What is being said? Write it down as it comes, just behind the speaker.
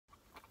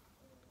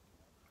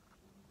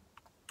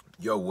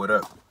Yo, what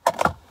up?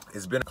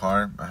 It's been a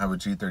car. I have a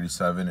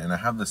G37 and I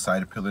have the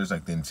side pillars,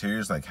 like the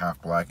interior's like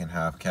half black and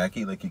half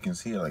khaki, like you can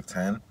see, like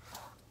tan.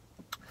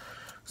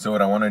 So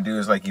what I want to do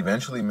is like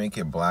eventually make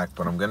it black,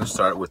 but I'm going to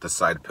start with the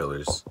side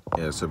pillars.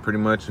 Yeah, so pretty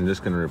much I'm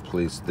just going to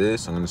replace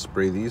this. I'm going to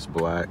spray these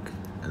black,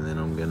 and then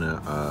I'm going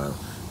to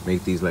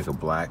make these like a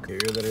black area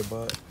that I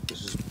bought.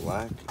 This is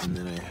black, and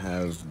then I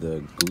have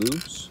the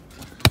glues,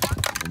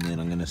 and then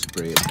I'm going to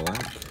spray it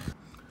black.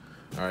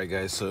 All right,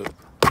 guys, so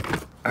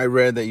I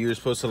read that you're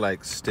supposed to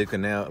like stick a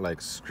nail,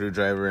 like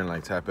screwdriver, and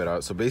like tap it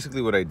out. So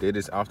basically what I did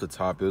is off the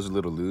top, it was a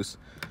little loose.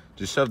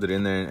 Just shoved it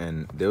in there,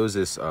 and there was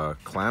this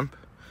clamp.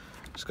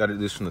 Just got it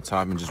loose from the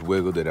top and just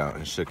wiggled it out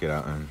and shook it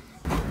out and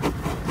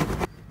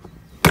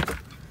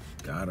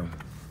got him.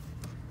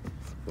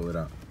 Pull it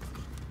out.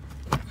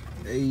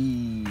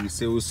 Hey,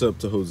 say what's up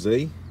to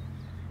Jose.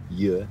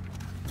 Yeah.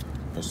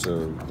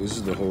 So this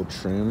is the whole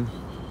trim,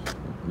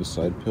 the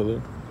side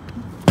pillar.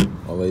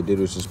 All I did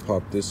was just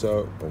pop this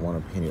out. I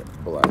want to paint it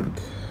black. All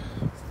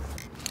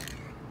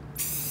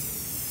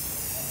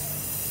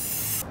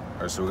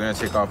right, so we're gonna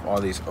take off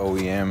all these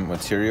OEM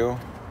material,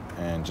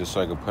 and just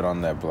so I can put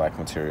on that black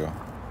material.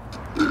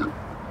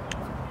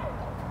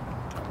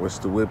 What's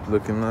the whip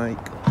looking like?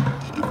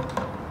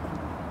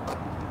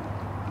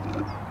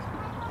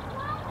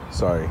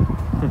 Sorry.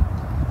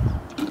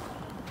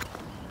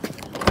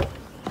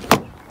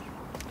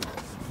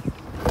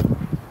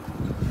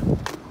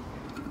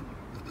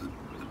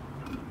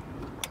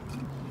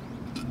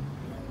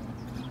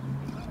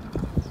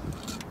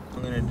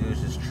 What I'm gonna do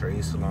is just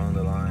trace along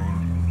the line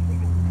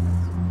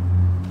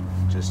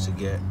just to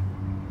get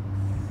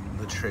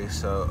the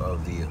trace out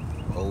of the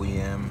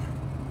OEM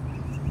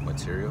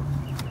material.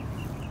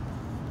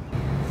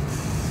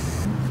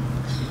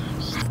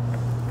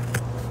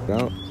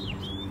 Out.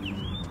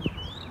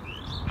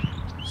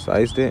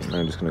 Sized it, and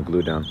I'm just gonna glue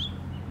it down.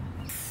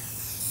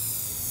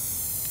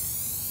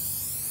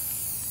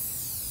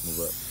 Move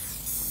up.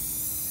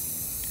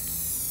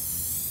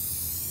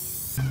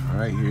 All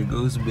right, here it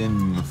goes.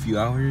 Been a few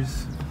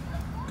hours.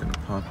 Gonna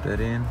pop that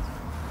in.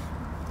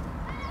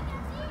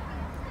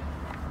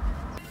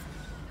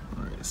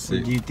 All right, so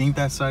do you think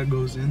that side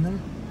goes in there?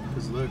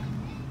 Cause look.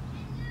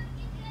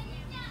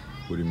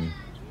 What do you mean?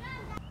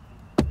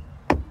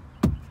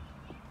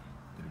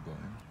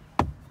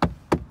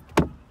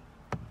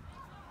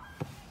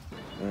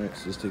 Alright,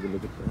 so let's take a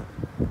look at that.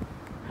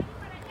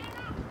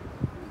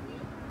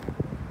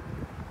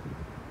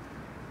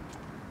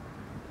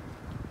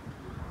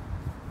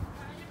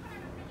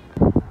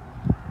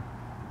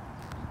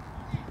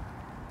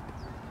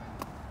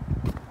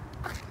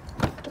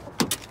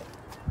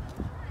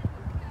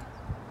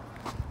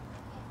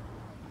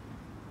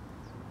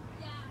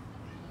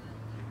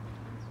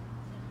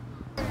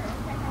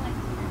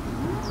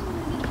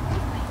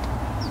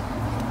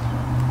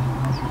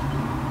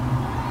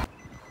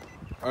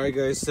 Alright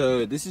guys,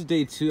 so this is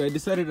day 2. I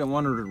decided I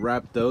wanted to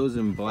wrap those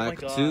in black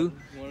too.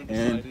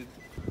 And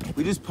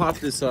we just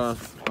popped this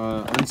off,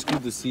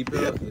 unscrewed the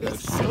seatbelt.